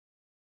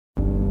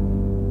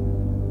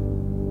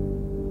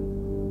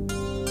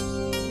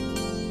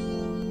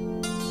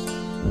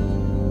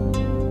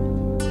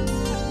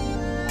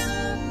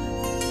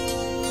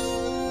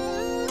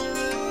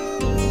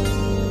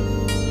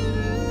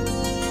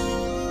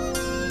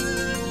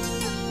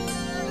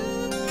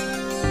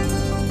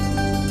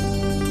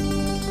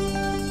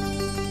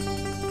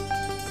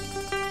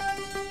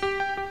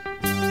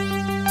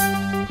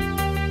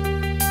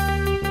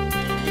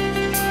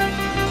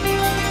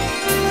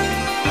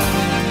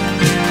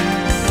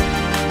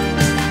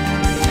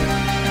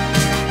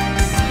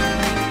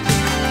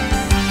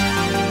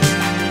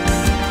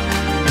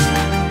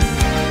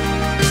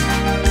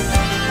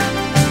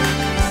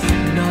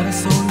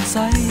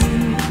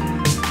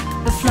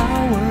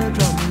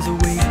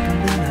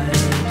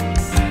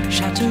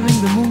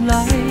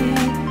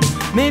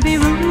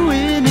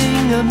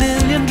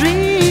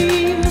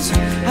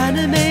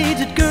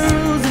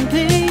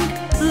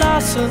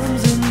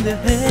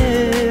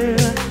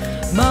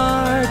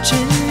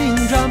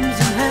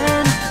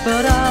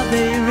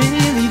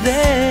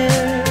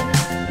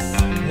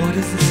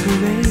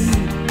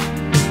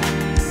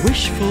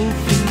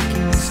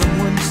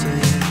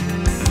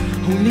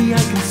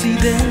see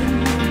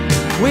them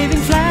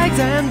waving flags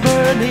and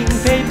burning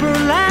paper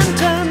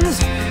lanterns,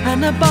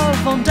 and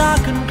above on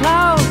darkened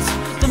clouds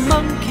the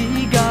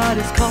monkey god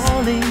is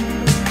calling.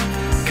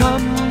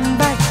 Come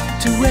back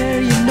to where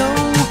you know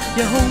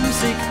your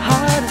homesick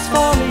heart is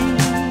falling.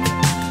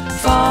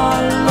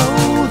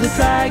 Follow the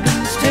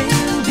dragon's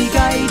tail, be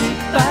guided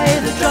by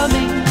the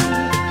drumming.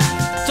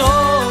 Do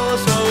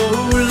so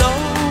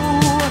low,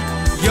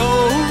 yo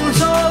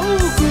so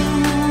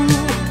good,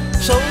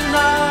 so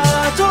na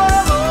做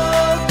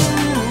不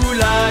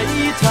来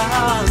唱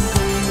歌，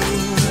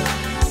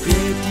别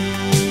的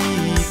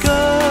歌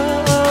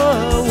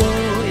我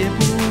也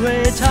不会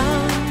唱，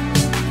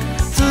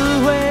只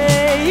会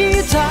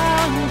唱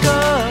个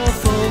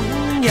风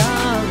扬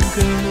歌。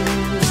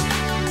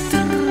嘚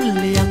儿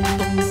亮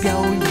东飘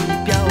一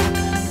飘，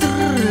嘚儿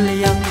亮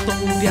东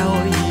飘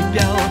一飘，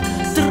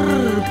嘚儿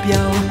飘，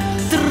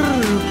嘚儿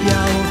飘，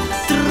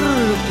嘚儿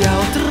飘，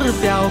嘚儿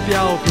飘飘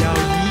飘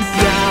一飘。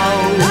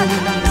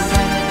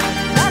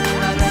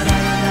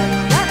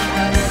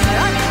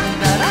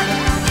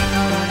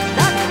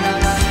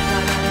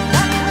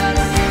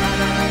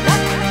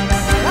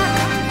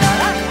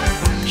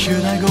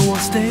Should I go or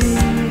stay?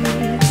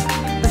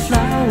 The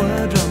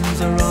flower drums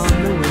are on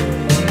the way,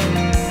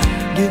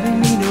 giving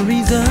me no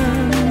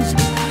reasons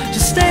to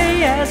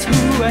stay as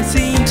who I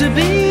seem to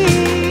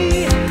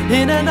be.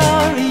 In an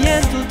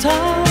oriental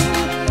tongue,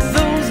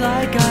 those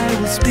like I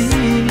will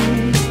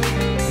speak.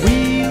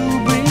 We'll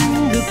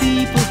bring the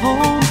people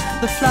home,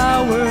 the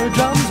flower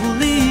drums will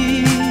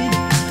lead.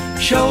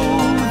 Show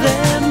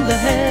them the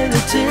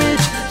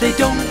heritage they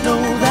don't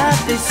know that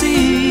they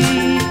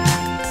see.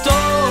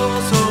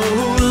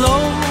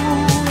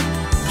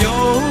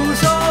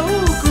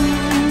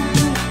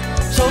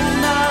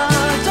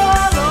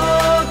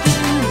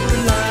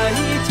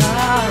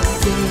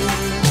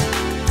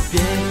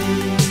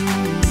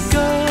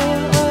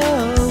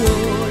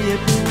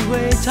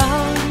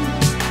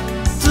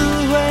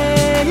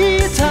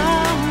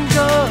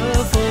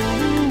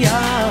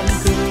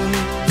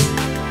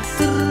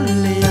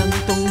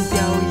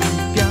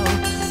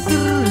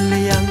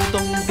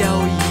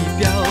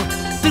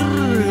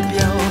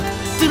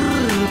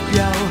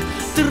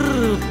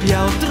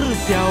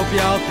 Piao,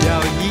 piao, piao.